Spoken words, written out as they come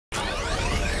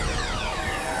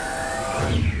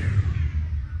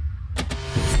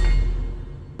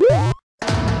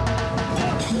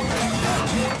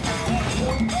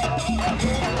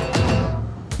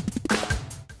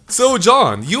So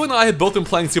John, you and I have both been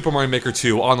playing Super Mario Maker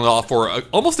 2 on and off for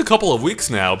almost a couple of weeks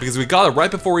now, because we got it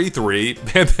right before E3,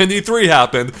 and then E3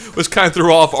 happened, which kind of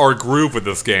threw off our groove with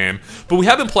this game. But we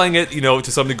have been playing it,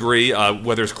 to some degree,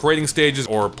 whether it's creating stages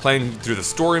or playing through the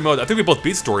story mode. I think we both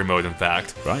beat story mode, in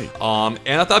fact. Right.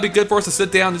 And I thought it'd be good for us to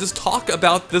sit down and just talk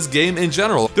about this game in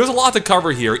general. There's a lot to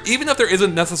cover here, even if there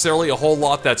isn't necessarily a whole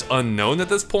lot that's unknown at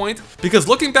this point, because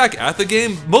looking back at the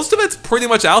game, most of it's pretty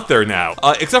much out there now,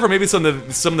 except for maybe some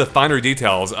of the finer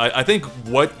details. I think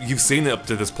what you've seen up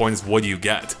to this point is what you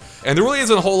get. And there really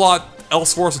isn't a whole lot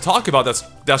else for us to talk about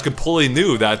that's completely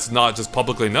new, that's not just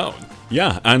publicly known.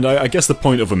 Yeah, and I guess the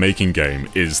point of a making game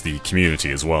is the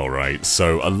community as well, right?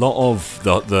 So a lot of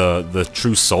the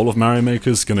true soul of Mario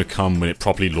Maker is going to come when it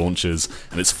properly launches,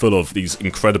 and it's full of these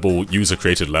incredible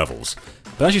user-created levels.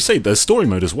 But as you say, there's story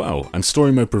mode as well, and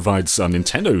story mode provides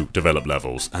Nintendo-developed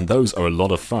levels, and those are a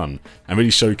lot of fun, and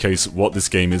really showcase what this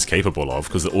game is capable of,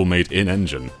 because they're all made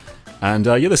in-engine. And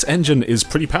yeah, this engine is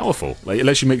pretty powerful. Like, it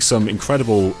lets you make some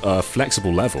incredible,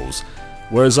 flexible levels.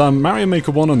 Whereas Mario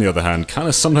Maker 1, on the other hand, kind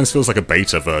of sometimes feels like a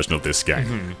beta version of this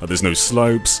game. There's no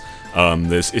slopes,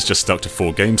 it's just stuck to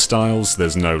 4 game styles,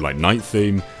 there's no night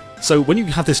theme. So when you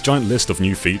have this giant list of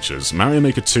new features, Mario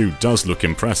Maker 2 does look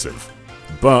impressive.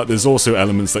 But there's also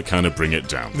elements that kind of bring it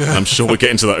down. And I'm sure we'll get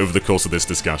into that over the course of this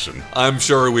discussion. I'm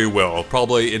sure we will,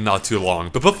 probably in not too long.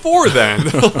 But before then,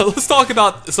 let's talk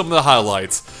about some of the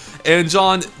highlights. And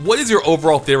John, what is your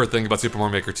overall favorite thing about Super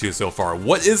Mario Maker 2 so far?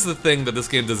 What is the thing that this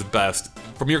game does best,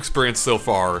 from your experience so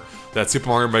far, that Super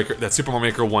Mario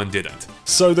Maker 1 didn't?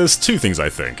 So there's 2 things, I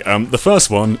think. The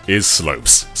first one is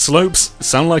slopes. Slopes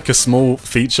sound like a small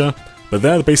feature, but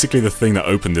they're basically the thing that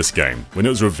opened this game, when it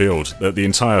was revealed that the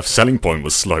entire selling point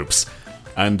was slopes.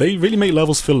 And they really make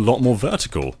levels feel a lot more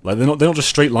vertical. Like, they're not just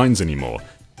straight lines anymore.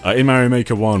 In Mario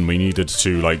Maker 1, we needed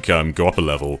to go up a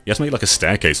level. You have to make a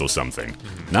staircase or something.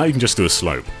 Now you can just do a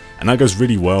slope. And that goes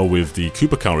really well with the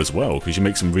Koopa car as well, because you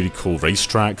make some really cool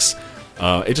racetracks.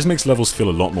 It just makes levels feel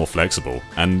a lot more flexible.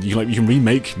 And you can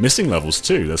remake missing levels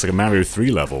too. There's a Mario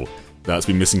 3 level that's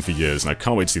been missing for years, and I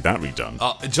can't wait to see that redone.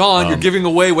 John, you're giving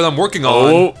away what I'm working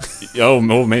on.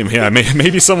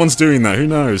 Maybe someone's doing that, who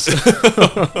knows?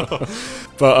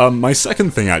 But my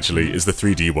second thing, actually, is the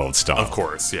 3D world style. Of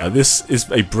course, yeah. This is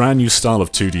a brand new style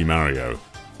of 2D Mario,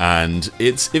 and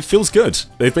it feels good.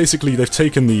 They've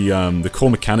taken the core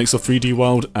mechanics of 3D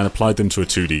world and applied them to a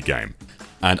 2D game.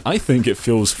 And I think it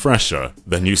feels fresher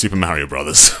than New Super Mario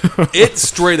Bros. It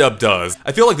straight up does.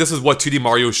 I feel like this is what 2D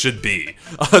Mario should be.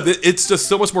 It's just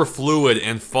so much more fluid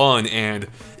and fun and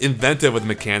inventive with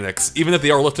mechanics. Even if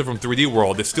they are lifted from 3D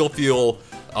World, they still feel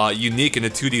unique in a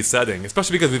 2D setting,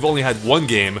 especially because we've only had 1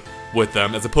 game with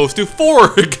them as opposed to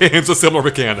 4 games with similar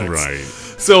mechanics. Right.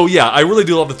 So yeah, I really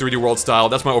do love the 3D World style.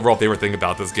 That's my overall favorite thing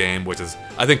about this game, which is,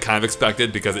 I think, kind of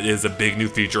expected because it is a big new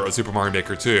feature of Super Mario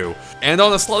Maker 2. And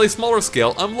on a slightly smaller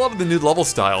scale, I'm loving the new level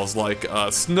styles like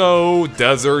snow,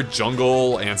 desert,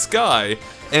 jungle, and sky.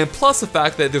 And plus the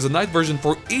fact that there's a night version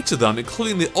for each of them,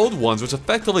 including the old ones, which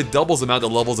effectively doubles the amount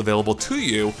of levels available to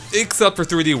you, except for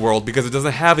 3D World, because it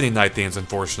doesn't have any night themes,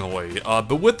 unfortunately.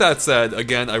 But with that said,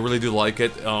 again, I really do like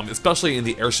it, especially in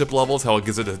the airship levels, how it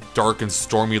gives it a dark and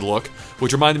stormy look,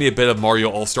 which reminded me a bit of Mario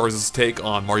All-Stars' take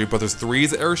on Mario Bros.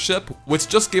 3's airship, which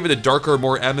just gave it a darker,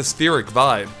 more atmospheric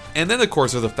vibe. And then, of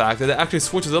course, there's the fact that it actually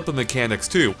switches up the mechanics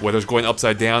too, whether it's going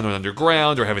upside down or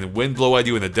underground, or having wind blow at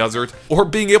you in the desert, or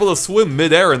being able to swim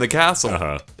mid-air in the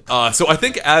castle. So I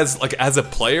think as a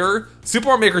player, Super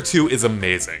Mario Maker 2 is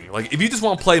amazing. If you just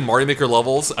want to play Mario Maker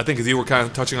levels, I think as you were kind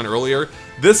of touching on earlier,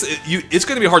 it's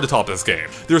going to be hard to top this game.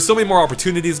 There's so many more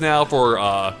opportunities now for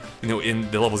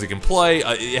in the levels you can play.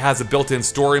 It has a built-in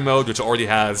story mode, which already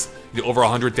has over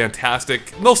 100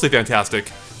 mostly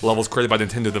fantastic levels created by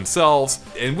Nintendo themselves,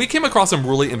 and we came across some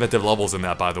really inventive levels in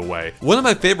that, by the way. One of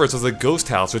my favorites was the Ghost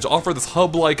House, which offered this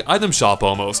hub-like item shop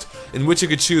almost, in which you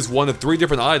could choose one of 3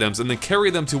 different items and then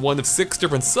carry them to one of 6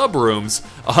 different sub-rooms,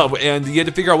 and you had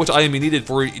to figure out which item you needed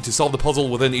to solve the puzzle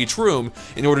within each room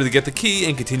in order to get the key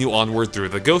and continue onward through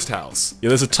the Ghost House. Yeah,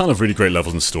 there's a ton of really great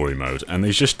levels in story mode, and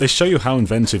they show you how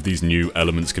inventive these new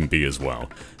elements can be as well.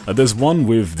 There's one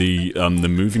with the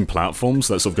moving platforms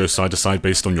that sort of go side to side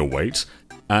based on your weight.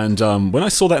 And when I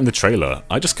saw that in the trailer,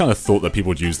 I just kind of thought that people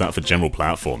would use that for general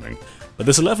platforming. But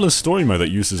there's a level in story mode that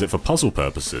uses it for puzzle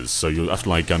purposes, so you'll have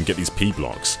to get these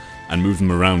P-blocks and move them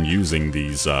around using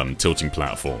these tilting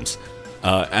platforms.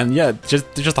 And yeah,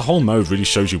 just the whole mode really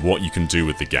shows you what you can do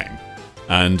with the game.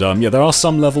 And yeah, there are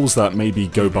some levels that maybe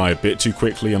go by a bit too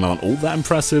quickly and aren't all that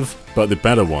impressive, but the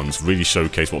better ones really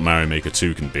showcase what Mario Maker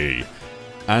 2 can be.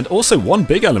 And also, one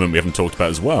big element we haven't talked about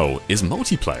as well is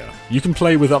multiplayer. You can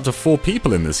play with up to 4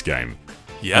 people in this game.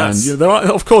 Yes. And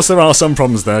of course, there are some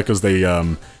problems there because they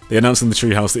announced in the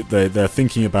Treehouse that they're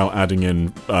thinking about adding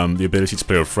in the ability to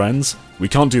play with friends. We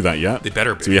can't do that yet. They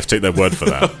better be. So we have to take their word for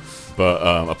that.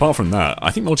 But apart from that,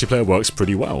 I think multiplayer works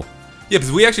pretty well. Yeah,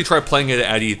 because we actually tried playing it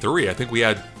at E3. I think we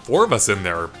had 4 of us in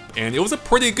there, and it was a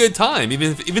pretty good time.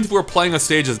 Even if we were playing on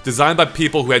stages designed by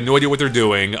people who had no idea what they're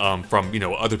doing, from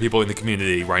other people in the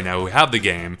community right now who have the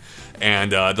game,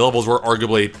 and the levels were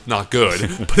arguably not good,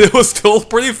 but it was still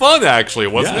pretty fun actually,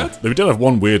 wasn't it? We did have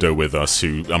one weirdo with us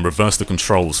who reversed the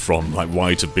controls from like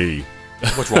Y to B.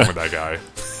 What's wrong with that guy?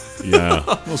 Yeah.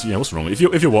 What's wrong? If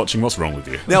you're watching, what's wrong with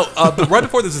you? Now, but right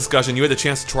before this discussion, you had a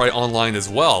chance to try online as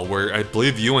well, where I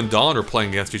believe you and Don are playing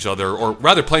against each other, or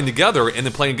rather playing together and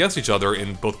then playing against each other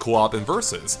in both co-op and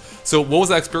versus. So what was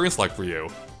that experience like for you?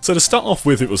 So to start off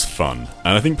with, it was fun,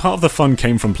 and I think part of the fun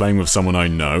came from playing with someone I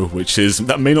know,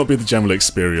 that may not be the general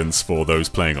experience for those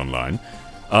playing online.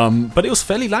 But it was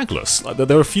fairly lagless. Like,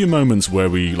 there were a few moments where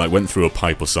we went through a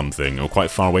pipe or something, or quite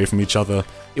far away from each other.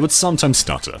 It would sometimes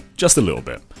stutter, just a little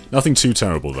bit. Nothing too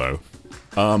terrible though.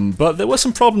 But there were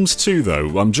some problems too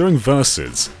though. During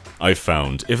Versus, I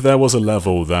found if there was a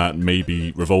level that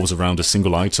maybe revolves around a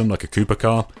single item, like a Koopa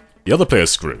car, the other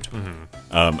player's screwed.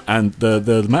 And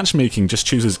the matchmaking just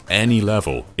chooses any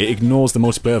level. It ignores the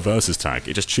multiplayer Versus tag.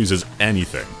 It just chooses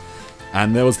anything.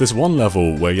 And there was this one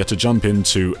level where you had to jump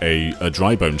into a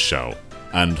dry bone shell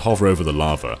and hover over the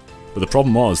lava. But the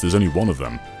problem was there's only one of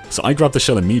them. So I grabbed the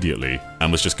shell immediately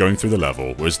and was just going through the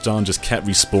level, whereas Dan just kept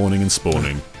respawning and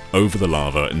spawning over the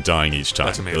lava and dying each time.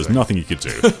 That's amazing. There was nothing you could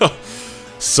do.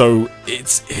 So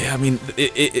it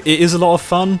is a lot of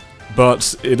fun,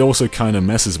 but it also kind of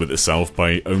messes with itself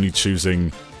by only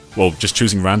choosing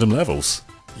random levels.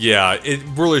 Yeah, it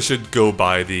really should go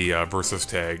by the Versus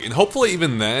tag, and hopefully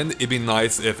even then, it'd be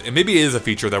nice if, and maybe it is a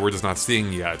feature that we're just not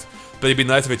seeing yet, but it'd be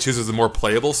nice if it chooses the more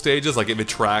playable stages, like if it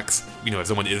tracks, if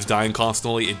someone is dying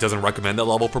constantly, it doesn't recommend that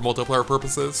level for multiplayer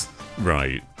purposes.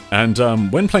 Right. And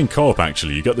when playing co-op,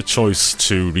 actually, you get the choice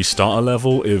to restart a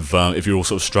level if you're all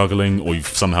sort of struggling or you've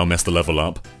somehow messed the level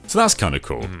up. So that's kind of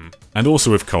cool. And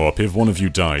also with co-op, if one of you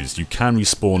dies, you can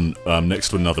respawn next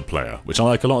to another player, which I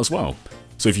like a lot as well.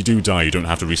 So if you do die, you don't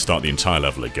have to restart the entire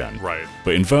level again. Right.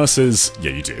 But in Versus,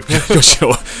 yeah, you do. You're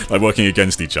sure, working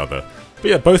against each other. But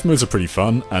yeah, both modes are pretty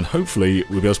fun, and hopefully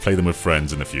we'll be able to play them with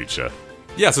friends in the future.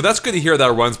 Yeah, so that's good to hear that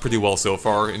it runs pretty well so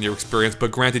far in your experience,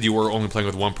 but granted you were only playing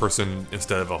with one person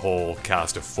instead of a whole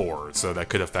cast of 4, so that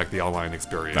could affect the online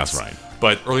experience. That's right.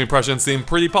 But early impressions seem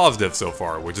pretty positive so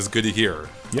far, which is good to hear.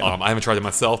 Yeah. I haven't tried it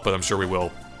myself, but I'm sure we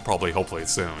will hopefully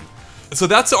soon. So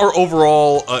that's our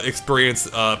overall experience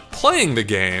playing the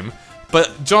game.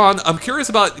 But John, I'm curious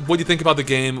about what you think about the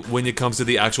game when it comes to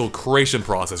the actual creation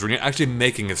process, when you're actually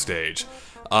making a stage.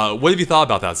 What have you thought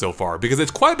about that so far? Because it's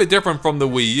quite a bit different from the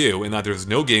Wii U in that there's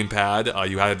no gamepad.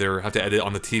 You either have to edit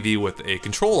on the TV with a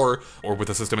controller or with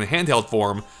a system in handheld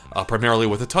form, primarily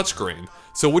with a touchscreen.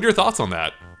 So what are your thoughts on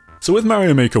that? So with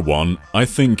Mario Maker 1, I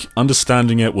think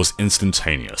understanding it was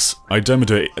instantaneous. I demoed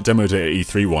it at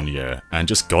E3 one year and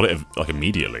just got it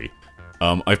immediately.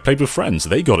 I've played with friends,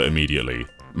 they got it immediately.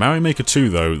 Mario Maker 2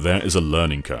 though, there is a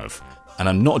learning curve. And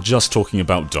I'm not just talking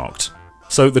about docked.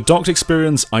 So the docked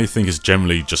experience I think is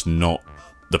generally just not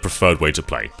the preferred way to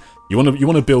play. You want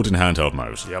to build in handheld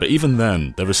mode, but even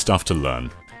then there is stuff to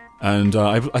learn. And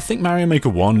I think Mario Maker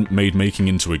 1 made making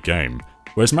into a game,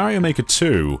 whereas Mario Maker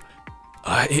 2,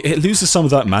 it loses some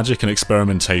of that magic and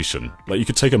experimentation. Like, you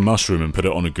could take a mushroom and put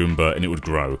it on a Goomba and it would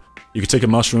grow. You could take a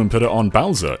mushroom and put it on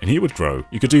Bowser and he would grow.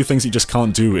 You could do things you just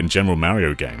can't do in general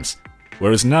Mario games.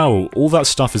 Whereas now, all that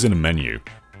stuff is in a menu.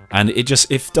 And it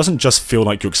doesn't just feel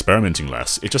like you're experimenting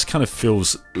less, it just kind of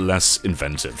feels less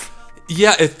inventive.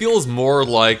 Yeah, it feels more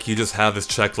like you just have this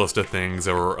checklist of things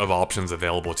or of options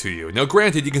available to you. Now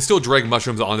granted, you can still drag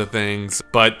mushrooms onto things,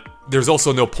 but there's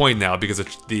also no point now because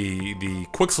the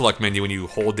quick select menu when you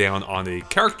hold down on a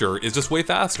character is just way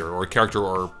faster, or a character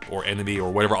or enemy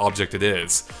or whatever object it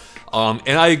is.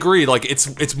 And I agree, like,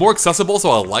 it's more accessible,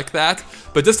 so I like that,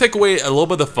 but it does take away a little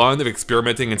bit of the fun of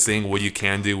experimenting and seeing what you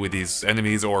can do with these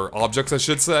enemies, or objects I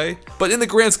should say. But in the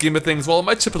grand scheme of things, while it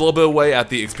might chip a little bit away at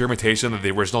the experimentation that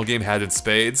the original game had in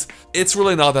spades, it's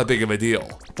really not that big of a deal.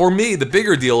 For me, the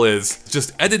bigger deal is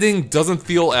just editing doesn't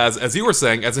feel as you were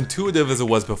saying, as intuitive as it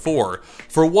was before.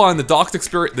 For one, the docked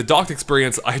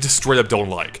experience I just straight up don't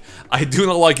like. I do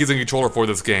not like using a controller for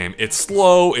this game. It's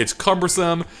slow, it's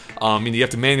cumbersome, you have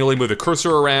to manually move the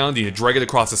cursor around, you drag it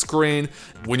across the screen.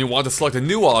 When you want to select a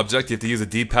new object, you have to use a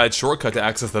D-pad shortcut to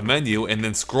access the menu, and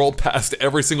then scroll past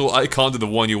every single icon to the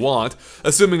one you want,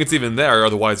 assuming it's even there,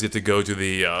 otherwise you have to go to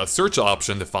the search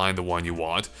option to find the one you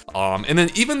want. And then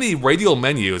even the radial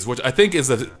menus, which I think is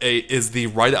the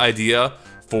right idea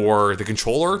for the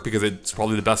controller, because it's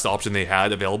probably the best option they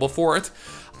had available for it.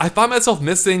 I find myself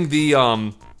missing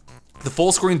the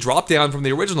full screen drop down from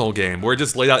the original game, where it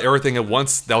just laid out everything at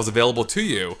once that was available to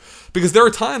you. Because there are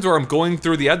times where I'm going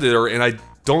through the editor and I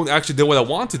don't actually know what I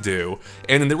want to do,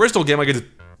 and in the original game I could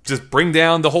just bring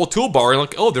down the whole toolbar and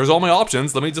like, oh, there's all my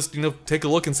options, let me just, take a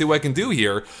look and see what I can do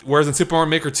here. Whereas in Super Mario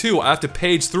Maker 2, I have to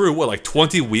page through, what, like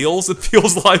 20 wheels it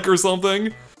feels like or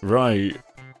something? Right.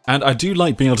 And I do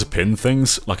like being able to pin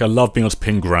things. Like, I love being able to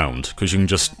pin ground, because you can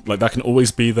just, like, that can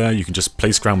always be there, you can just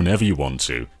place ground whenever you want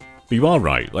to. But you are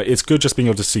right, like, it's good just being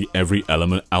able to see every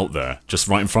element out there, just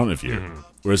right in front of you.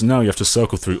 Whereas now you have to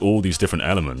circle through all these different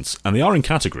elements, and they are in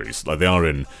categories. Like, they are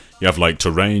in, you have, like,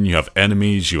 terrain, you have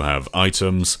enemies, you have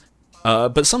items.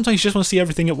 But sometimes you just want to see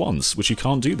everything at once, which you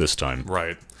can't do this time.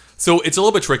 Right. So it's a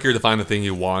little bit trickier to find the thing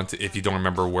you want if you don't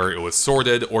remember where it was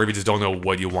sorted, or if you just don't know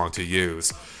what you want to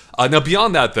use. Now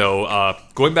beyond that though,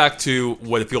 going back to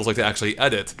what it feels like to actually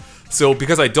edit, so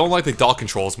because I don't like the dock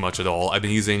controls much at all, I've been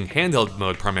using handheld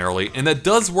mode primarily, and that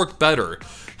does work better.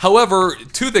 However,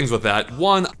 two things with that.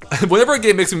 One, whenever a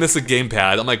game makes me miss a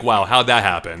gamepad, I'm like, wow, how'd that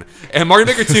happen? And Mario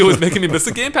Maker 2 is making me miss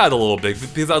a gamepad a little bit,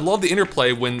 because I love the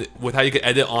interplay with how you can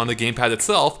edit on the gamepad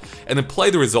itself, and then play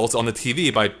the results on the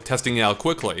TV by testing it out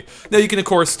quickly. Now you can of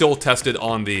course still test it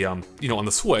on the, on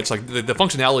the Switch, like the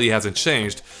functionality hasn't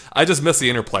changed. I just miss the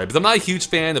interplay, because I'm not a huge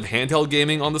fan of handheld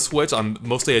gaming on the Switch. I'm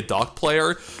mostly a dock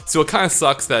player, so it kind of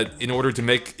sucks that in order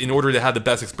to have the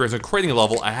best experience in creating a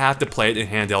level, I have to play it in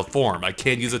handheld form. I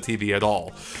can't use a TV at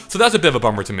all. So that's a bit of a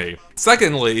bummer to me.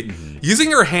 Secondly, using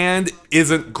your hand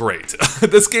isn't great.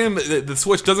 This game, the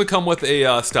Switch doesn't come with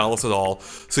a stylus at all,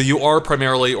 so you are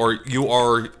primarily, or you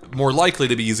are more likely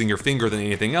to be using your finger than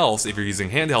anything else if you're using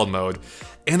handheld mode.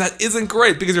 And that isn't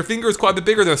great, because your finger is quite a bit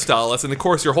bigger than a stylus, and of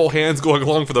course your whole hand's going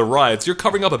along for the ride, so you're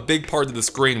covering up a big part of the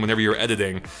screen whenever you're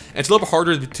editing, and it's a little bit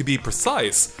harder to be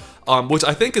precise, which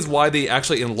I think is why they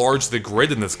actually enlarged the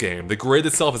grid in this game. The grid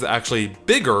itself is actually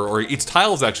bigger, or each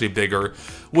tile is actually bigger,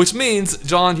 which means,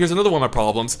 John, here's another one of my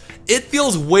problems, it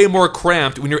feels way more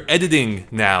cramped when you're editing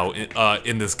now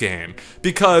in this game,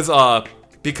 because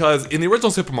in the original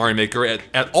Super Mario Maker,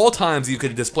 at all times you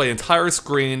could display entire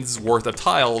screens worth of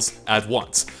tiles at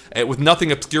once, with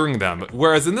nothing obscuring them.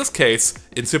 Whereas in this case,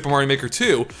 in Super Mario Maker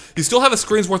 2, you still have a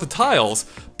screen's worth of tiles,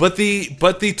 but the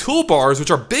toolbars,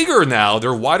 which are bigger now,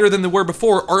 they're wider than they were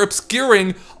before, are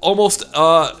obscuring almost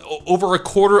over a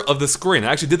quarter of the screen.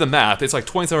 I actually did the math, it's like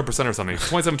 27% or something,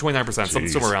 27, 29%,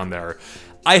 somewhere around there.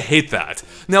 I hate that.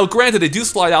 Now, granted, they do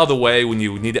slide out of the way when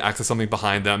you need to access something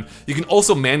behind them. You can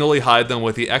also manually hide them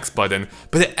with the X button,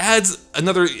 but it adds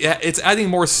it's adding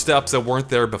more steps that weren't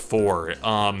there before.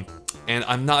 And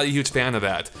I'm not a huge fan of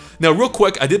that. Now, real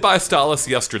quick, I did buy a stylus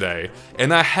yesterday,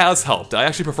 and that has helped. I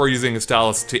actually prefer using a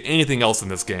stylus to anything else in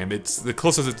this game. It's the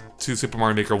closest to Super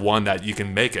Mario Maker 1 that you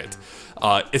can make it.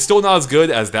 It's still not as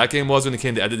good as that game was when it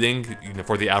came to editing,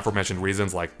 for the aforementioned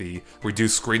reasons, like the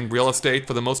reduced screen real estate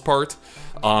for the most part.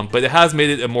 But it has made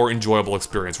it a more enjoyable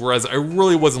experience, whereas I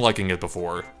really wasn't liking it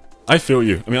before. I feel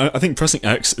you. I mean, I think pressing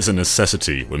X is a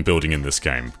necessity when building in this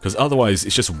game, because otherwise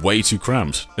it's just way too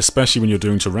cramped, especially when you're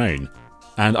doing terrain.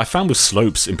 And I found with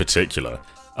slopes in particular,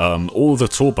 all the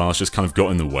toolbars just kind of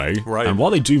got in the way, right. And while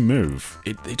they do move,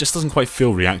 it just doesn't quite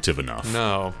feel reactive enough.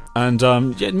 No. And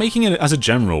yeah, making it as a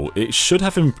general, it should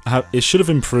have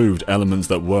improved elements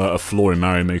that were a flaw in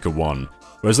Mario Maker 1,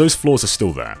 whereas those flaws are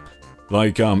still there.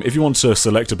 Like, if you want to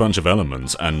select a bunch of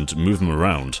elements and move them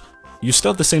around, you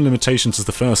still have the same limitations as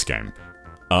the first game.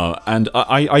 And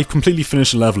I completely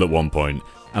finished a level at one point,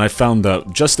 and I found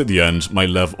that just at the end,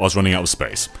 I was running out of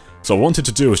space. So what I wanted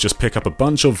to do was just pick up a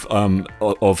bunch of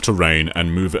terrain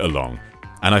and move it along.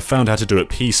 And I found how to do it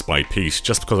piece by piece,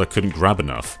 just because I couldn't grab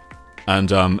enough. And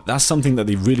that's something that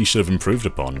they really should have improved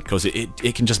upon, because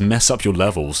it can just mess up your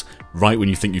levels right when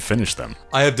you think you finished them.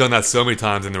 I have done that so many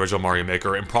times in the original Mario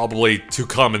Maker, and probably to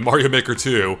come in Mario Maker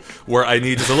 2, where I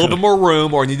need just a little bit more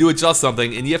room, or I need to adjust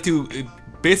something, and you have to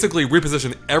basically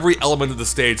reposition every element of the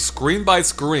stage screen by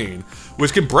screen,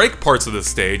 which can break parts of the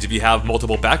stage if you have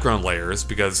multiple background layers,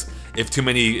 because if too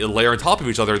many layer on top of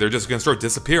each other, they're just going to start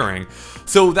disappearing.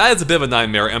 So that is a bit of a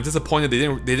nightmare, and I'm disappointed they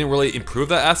didn't really improve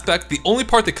that aspect. The only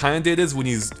part that kind of did is when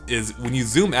you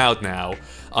zoom out now,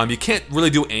 you can't really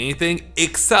do anything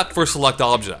except for select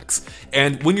objects.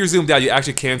 And when you're zoomed out, you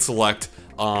actually can select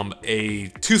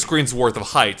a 2 screens worth of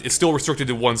height. It's still restricted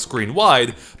to 1 screen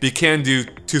wide, but you can do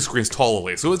 2 screens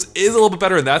tallly. So it is a little bit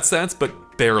better in that sense,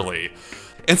 but barely.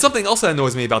 And something else that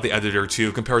annoys me about the editor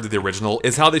too, compared to the original,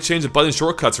 is how they changed the button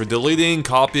shortcuts for deleting,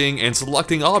 copying, and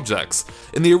selecting objects.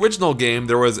 In the original game,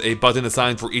 there was a button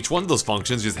assigned for each one of those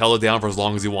functions. You just held it down for as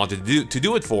long as you wanted to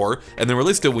do it for, and then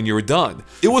released it when you were done.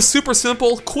 It was super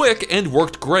simple, quick, and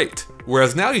worked great.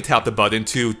 Whereas now you tap the button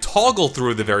to toggle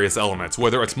through the various elements,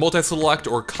 whether it's multi-select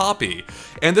or copy.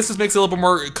 And this just makes it a little bit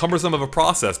more cumbersome of a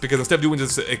process, because instead of doing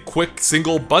just a quick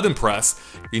single button press,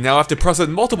 you now have to press it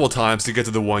multiple times to get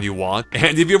to the one you want.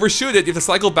 And if you overshoot it, you have to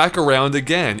cycle back around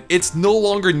again. It's no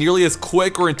longer nearly as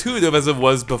quick or intuitive as it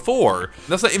was before.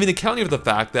 That's not even accounting for the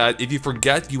fact that if you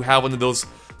forget you have one of those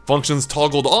functions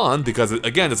toggled on, because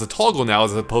again, it's a toggle now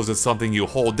as opposed to something you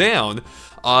hold down,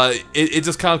 it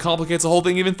just kind of complicates the whole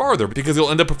thing even farther, because you'll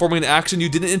end up performing an action you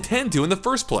didn't intend to in the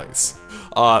first place.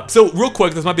 So real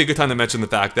quick, this might be a good time to mention the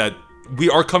fact that we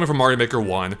are coming from Mario Maker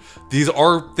 1. These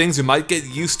are things you might get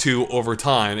used to over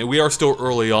time, and we are still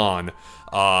early on.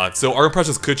 So our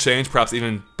impressions could change, perhaps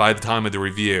even by the time of the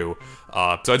review. So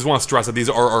I just want to stress that these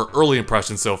are our early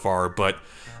impressions so far, but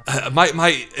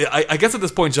I guess at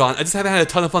this point, John, I just haven't had a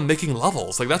ton of fun making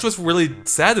levels. Like, that's what's really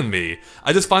saddened me.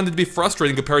 I just find it to be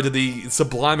frustrating compared to the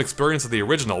sublime experience of the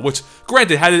original, which,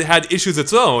 granted, had it had issues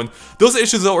its own. Those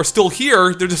issues, though, are still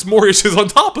here. They're just more issues on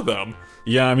top of them.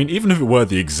 Yeah, I mean, even if it were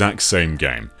the exact same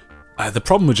game, the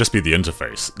problem would just be the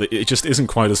interface. It just isn't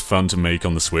quite as fun to make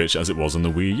on the Switch as it was on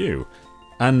the Wii U.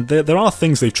 And there are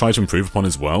things they've tried to improve upon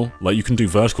as well, like you can do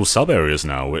vertical sub-areas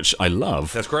now, which I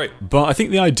love. That's great. But I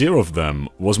think the idea of them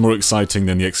was more exciting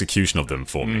than the execution of them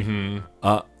for me.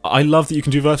 I love that you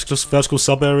can do vertical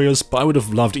sub-areas, but I would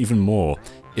have loved even more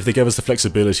if they gave us the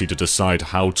flexibility to decide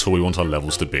how tall we want our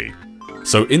levels to be.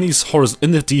 So in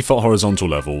the default horizontal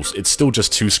levels, it's still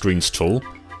just 2 screens tall,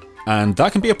 and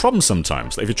that can be a problem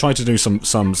sometimes. If you try to do some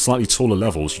slightly taller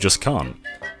levels, you just can't.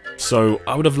 So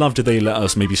I would have loved if they let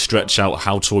us maybe stretch out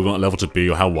how tall we want a level to be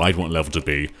or how wide we want a level to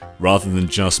be, rather than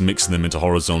just mixing them into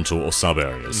horizontal or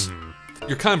sub-areas.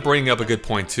 You're kind of bringing up a good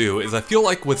point too, is I feel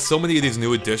like with so many of these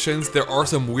new additions, there are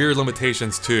some weird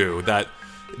limitations too, that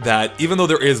even though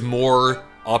there is more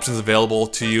options available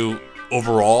to you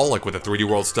overall, like with the 3D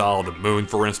World style, the moon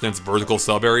for instance, vertical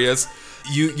sub-areas,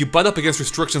 you butt up against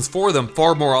restrictions for them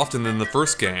far more often than the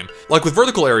first game. Like with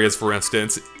vertical areas, for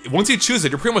instance, once you choose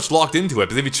it, you're pretty much locked into it,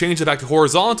 but if you change it back to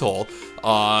horizontal,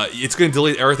 it's going to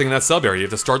delete everything in that sub-area. You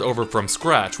have to start over from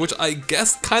scratch, which I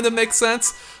guess kind of makes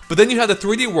sense. But then you have the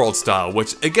 3D World style,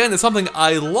 which again is something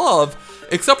I love,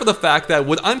 except for the fact that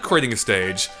when I'm creating a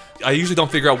stage, I usually don't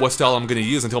figure out what style I'm going to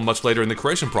use until much later in the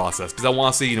creation process, because I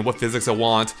want to see, what physics I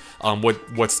want,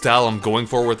 what style I'm going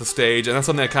for with the stage, and that's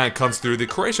something that kind of comes through the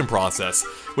creation process,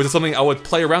 which is something I would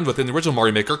play around with in the original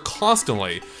Mario Maker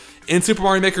constantly. In Super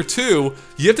Mario Maker 2,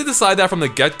 you have to decide that from the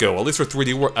get-go, at least for the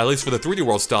 3D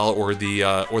World style or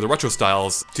the retro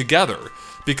styles together,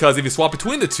 because if you swap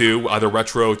between the two, either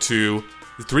retro to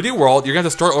the 3D World, you're going to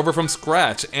have to start over from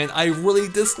scratch, and I really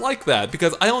dislike that,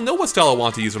 because I don't know what style I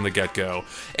want to use from the get-go.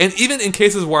 And even in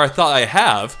cases where I thought I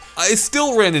have, I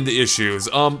still ran into issues.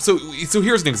 So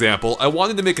here's an example. I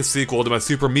wanted to make a sequel to my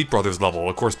Super Meat Brothers level,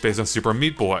 of course based on Super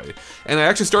Meat Boy. And I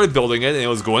actually started building it, and it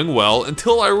was going well,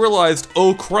 until I realized,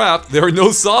 oh crap, there are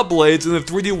no saw blades in the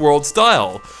 3D World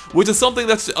style, which is something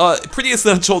that's pretty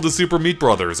essential to Super Meat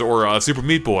Brothers, or Super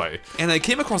Meat Boy. And I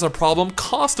came across a problem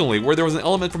constantly, where there was an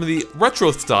element from the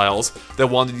retro styles that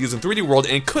wanted to use in 3D World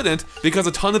and couldn't, because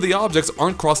a ton of the objects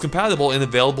aren't cross-compatible and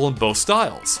available in both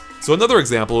styles. So another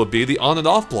example would be the on and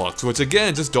off blocks, which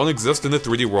again just don't exist in the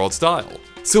 3D World style.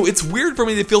 So it's weird for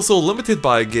me to feel so limited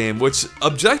by a game which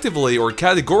objectively or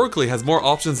categorically has more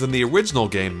options than the original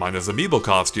game, minus amiibo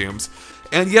costumes,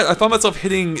 and yet I find myself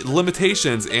hitting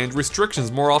limitations and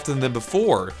restrictions more often than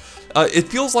before. It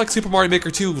feels like Super Mario Maker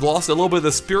 2 lost a little bit of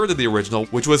the spirit of the original,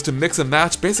 which was to mix and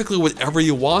match basically whatever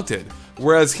you wanted.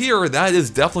 Whereas here, that is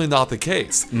definitely not the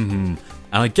case. And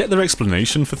I get their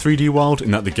explanation for 3D World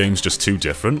in that the game's just too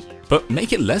different, but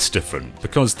make it less different,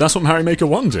 because that's what Mario Maker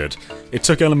 1 did. It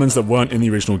took elements that weren't in the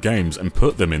original games and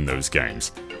put them in those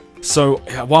games. So,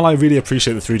 while I really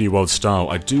appreciate the 3D World style,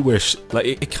 I do wish, like,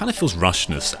 it kind of feels rushed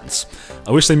in a sense.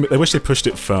 I wish they pushed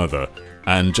it further,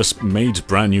 and just made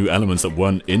brand new elements that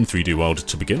weren't in 3D World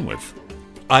to begin with.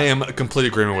 I am in complete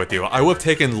agreement with you. I would have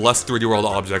taken less 3D World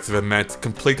objects if it meant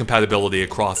complete compatibility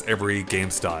across every game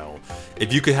style.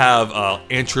 If you could have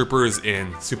Ant Troopers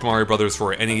in Super Mario Bros.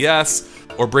 For NES,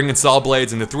 or bring in Saw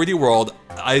Blades in the 3D world,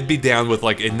 I'd be down with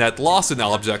like a net loss in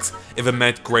objects if it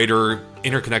meant greater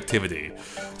interconnectivity.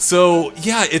 So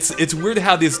yeah, it's weird to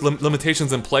have these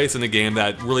limitations in place in a game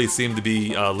that really seemed to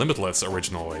be limitless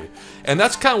originally. And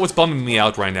that's kind of what's bumming me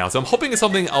out right now. So I'm hoping it's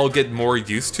something I'll get more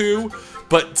used to,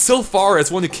 but so far,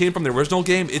 as one who came from the original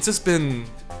game, it's just been,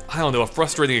 I don't know, a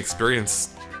frustrating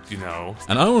experience, you know.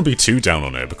 And I don't want to be too down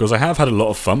on it, because I have had a lot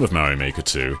of fun with Mario Maker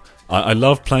 2. I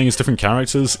love playing as different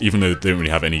characters, even though they don't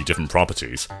really have any different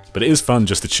properties. But it is fun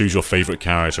just to choose your favourite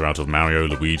character out of Mario,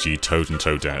 Luigi, Toad and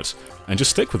Toadette, and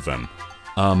just stick with them.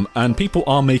 And people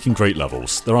are making great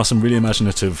levels. There are some really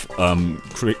imaginative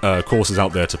courses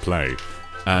out there to play.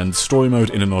 And story mode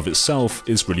in and of itself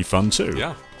is really fun too.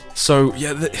 Yeah. So,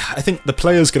 yeah, I think the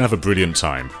player's gonna have a brilliant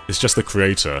time. It's just the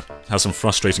creator has some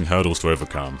frustrating hurdles to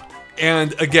overcome.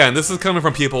 And again, this is coming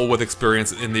from people with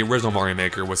experience in the original Mario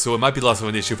Maker, so it might be less of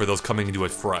an issue for those coming into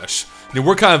it fresh.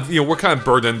 We're kind of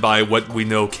burdened by what we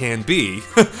know can be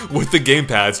with the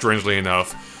gamepad, strangely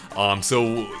enough.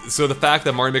 So the fact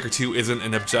that Mario Maker 2 isn't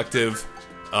an objective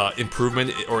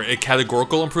improvement or a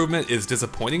categorical improvement is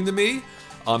disappointing to me.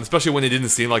 Especially when it didn't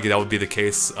seem like that would be the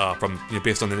case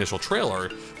based on the initial trailer,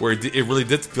 where it really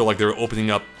did feel like they were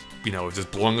opening up,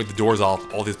 just blowing the doors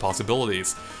off all these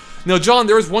possibilities. Now, John,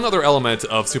 there is one other element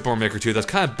of Super Mario Maker 2 that's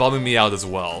kind of bumming me out as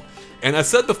well. And I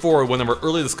said before, when there were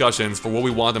early discussions for what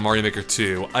we want in Mario Maker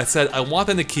 2, I said I want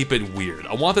them to keep it weird.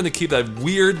 I want them to keep that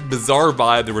weird, bizarre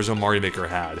vibe the original Mario Maker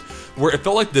had, where it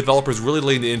felt like the developers really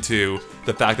leaned into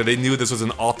the fact that they knew this was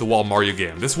an off-the-wall Mario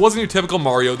game. This wasn't your typical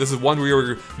Mario. This is one where you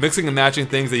were mixing and matching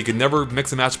things that you could never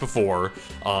mix and match before,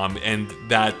 and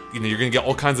that you're gonna get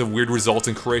all kinds of weird results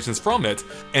and creations from it.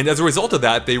 And as a result of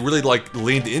that, they really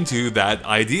leaned into that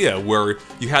idea where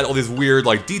you had all these weird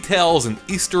details and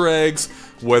Easter eggs.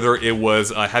 Whether it was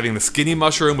having the skinny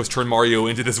mushroom, which turned Mario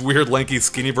into this weird, lanky,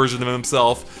 skinny version of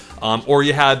himself, or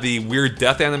you had the weird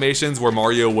death animations where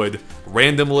Mario would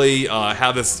randomly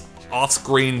have this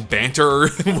off-screen banter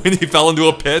when he fell into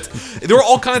a pit. There were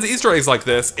all kinds of Easter eggs like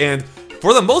this, and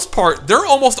for the most part, they're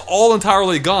almost all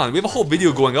entirely gone. We have a whole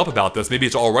video going up about this, maybe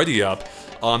it's already up,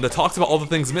 that talks about all the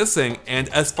things missing, and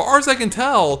as far as I can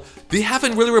tell, they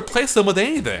haven't really replaced them with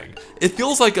anything. It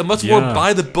feels like a much more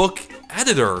by-the-book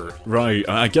editor. Right,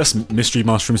 I guess Mystery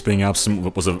Mushrooms being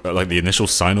absent was like the initial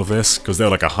sign of this, because there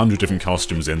are like 100 different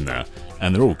costumes in there,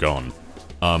 and they're all gone.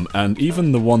 And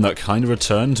even the one that kind of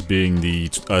returned, being the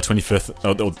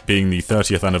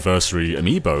 30th anniversary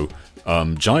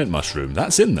amiibo, Giant Mushroom,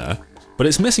 that's in there, but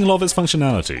it's missing a lot of its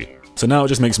functionality. So now it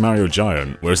just makes Mario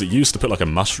giant, whereas it used to put like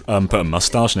put a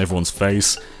mustache in everyone's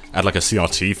face, add like a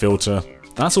CRT filter.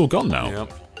 That's all gone now.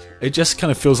 Yep. It just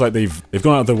kind of feels like they've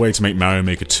gone out of their way to make Mario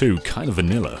Maker 2 kind of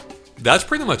vanilla. That's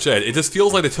pretty much it. It just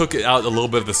feels like they took out a little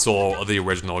bit of the soul of the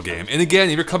original game. And again,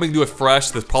 if you're coming to it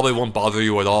fresh, this probably won't bother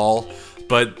you at all.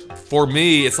 But for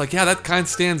me, it's like, yeah, that kind of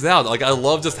stands out. Like, I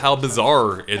love just how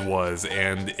bizarre it was,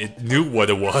 and it knew what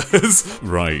it was.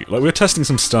 Right. Like, we were testing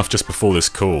some stuff just before this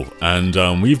call,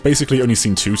 and we've basically only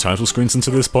seen 2 title screens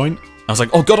until this point. I was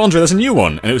like, oh god, Andre, there's a new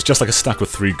one! And it was just like a stack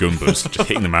with 3 Goombas, just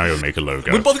hitting the Mario Maker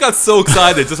logo. We both got so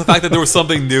excited, just the fact that there was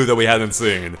something new that we hadn't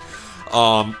seen.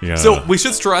 So we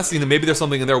should stress, maybe there's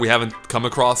something in there we haven't come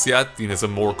across yet.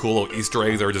 Some more cool little Easter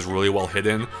eggs that are just really well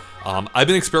hidden. I've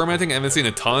been experimenting, I haven't seen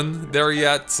a ton there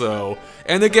yet, so...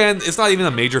 And again, it's not even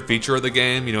a major feature of the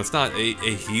game, it's not a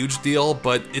huge deal,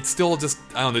 but it's still just,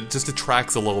 I don't know, just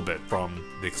detracts a little bit from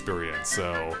the experience,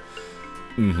 so...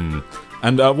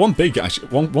 And one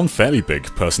fairly big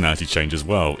personality change as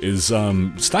well is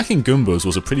stacking Goombas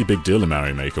was a pretty big deal in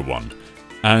Mario Maker 1.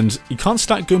 And you can't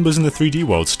stack Goombas in the 3D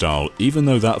world style, even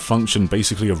though that function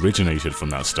basically originated from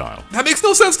that style. That makes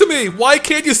no sense to me! Why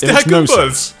can't you stack Goombas? No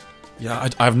sense. Yeah,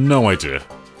 I have no idea.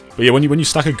 But yeah, when you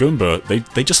stack a Goomba,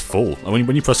 they just fall.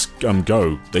 When you press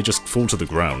go, they just fall to the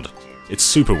ground. It's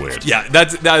super weird. Yeah,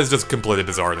 that is just completely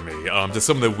bizarre to me. Just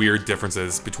some of the weird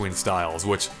differences between styles,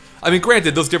 which, I mean,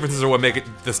 granted, those differences are what make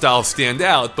the styles stand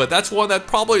out, but that's an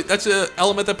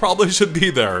element that probably should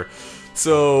be there.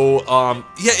 So,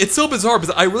 yeah, it's so bizarre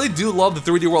because I really do love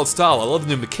the 3D world style. I love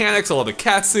the new mechanics, I love the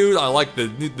catsuit, I like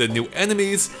the new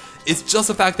enemies. It's just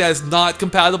the fact that it's not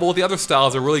compatible with the other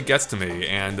styles that really gets to me,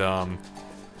 and,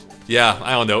 yeah,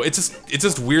 I don't know. It's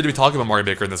just weird to be talking about Mario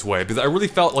Maker in this way, because I really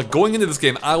felt like going into this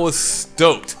game, I was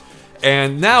stoked.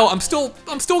 And now I'm still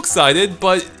excited,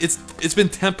 but it's been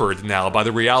tempered now by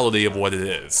the reality of what it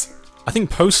is. I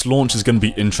think post-launch is going to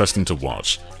be interesting to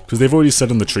watch, because they've already said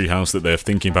in the Treehouse that they're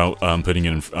thinking about putting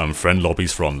in friend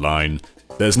lobbies for online.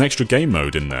 There's an extra game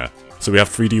mode in there. So we have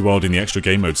 3D World in the extra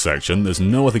game mode section, there's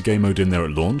no other game mode in there at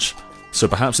launch. so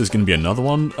perhaps there's going to be another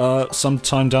one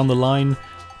sometime down the line.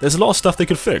 There's a lot of stuff they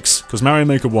could fix, because Mario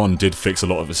Maker 1 did fix a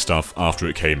lot of its stuff after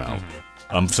it came out.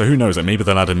 So who knows, like maybe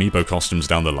they'll add amiibo costumes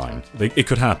down the line. It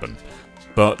could happen.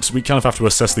 But we kind of have to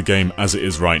assess the game as it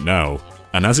is right now.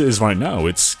 And as it is right now,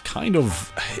 it's kind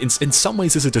of, in some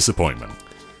ways, it's a disappointment.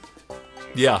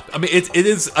 Yeah, I mean, it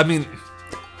is, I mean,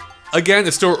 again,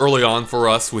 it's still early on for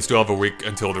us. We still have a week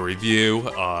until the review,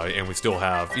 and we still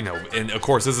have, you know, and of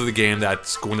course, this is a game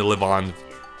that's going to live on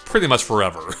pretty much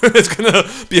forever. It's gonna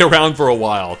be around for a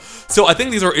while. So I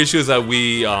think these are issues that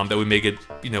we may get,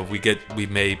 you know, we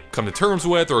may come to terms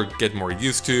with, or get more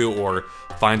used to, or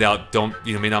find out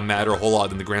may not matter a whole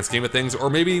lot in the grand scheme of things, or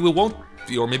maybe we won't,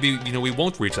 or maybe, you know, we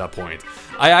won't reach that point.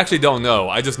 I actually don't know.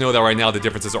 I just know that right now the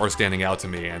differences are standing out to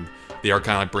me, and they are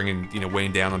kind of bringing, you know,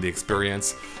 weighing down on the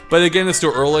experience. But again, it's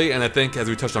still early, and I think, as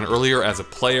we touched on earlier, as a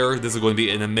player, this is going to be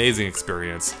an amazing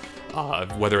experience.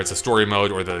 Whether it's a story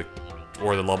mode or the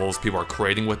levels people are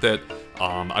creating with it.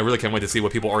 I really can't wait to see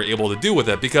what people are able to do with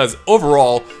it, because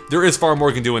overall, there is far more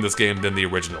you can do in this game than the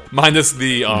original. Minus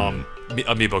the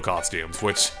amiibo costumes,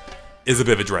 which is a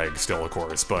bit of a drag still, of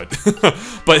course, but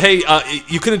but hey,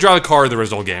 you couldn't drive a car in the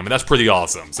original game, and that's pretty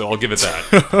awesome, so I'll give it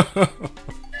that.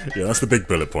 Yeah, that's the big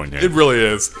bullet point here. It really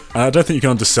is. I don't think you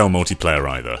can undersell multiplayer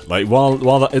either. Like, while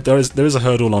there is a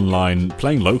hurdle online,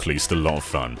 playing locally is still a lot of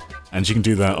fun. And you can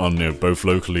do that on, you know, both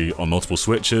locally on multiple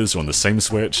switches or on the same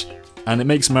switch. And it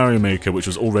makes Mario Maker, which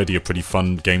was already a pretty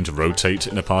fun game to rotate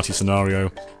in a party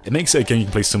scenario, it makes it a game you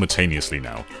can play simultaneously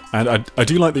now. And I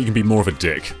do like that you can be more of a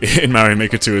dick in Mario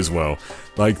Maker 2 as well.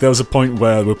 Like, there was a point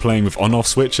where we're playing with on-off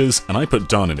switches, and I put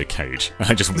Dun in a cage,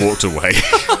 and I just walked away.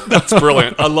 That's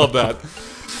brilliant. I love that.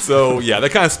 So yeah,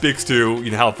 that kind of speaks to, you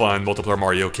know, how fun multiplayer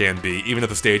Mario can be, even if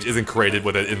the stage isn't created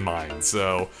with it in mind.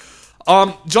 So,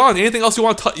 John, anything else you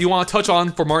want to touch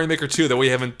on for Mario Maker 2 that we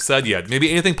haven't said yet?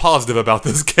 Maybe anything positive about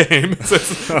this game?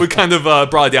 We kind of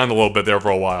brought it down a little bit there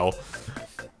for a while.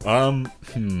 I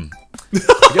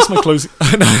guess my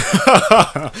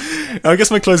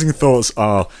closing thoughts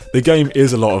are the game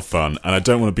is a lot of fun, and I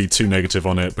don't want to be too negative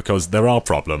on it because there are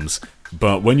problems.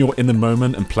 But when you're in the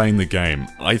moment and playing the game,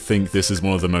 I think this is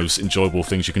one of the most enjoyable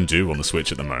things you can do on the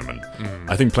Switch at the moment.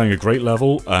 I think playing a great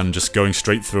level and just going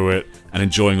straight through it and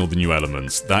enjoying all the new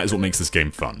elements, that is what makes this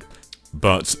game fun.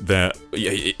 But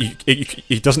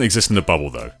it doesn't exist in a bubble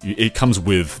though. It comes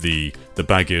with the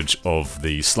baggage of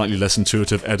the slightly less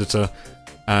intuitive editor.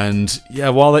 And yeah,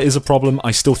 while that is a problem,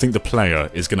 I still think the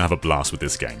player is going to have a blast with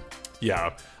this game.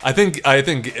 Yeah, I think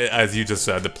as you just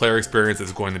said, the player experience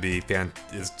is going to be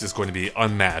just going to be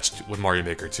unmatched with Mario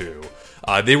Maker 2.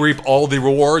 They reap all the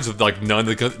rewards with like none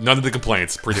of the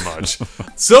complaints, pretty much.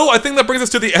 So I think that brings us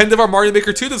to the end of our Mario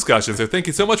Maker 2 discussion. So thank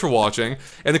you so much for watching,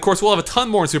 and of course we'll have a ton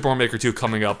more in Super Mario Maker 2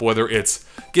 coming up, whether it's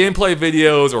gameplay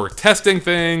videos or testing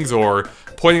things or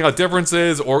pointing out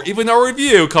differences, or even our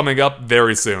review coming up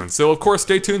very soon. So of course,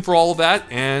 stay tuned for all of that,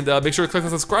 and make sure to click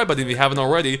the subscribe button if you haven't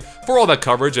already for all that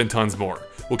coverage and tons more.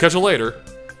 We'll catch you later.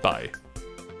 Bye.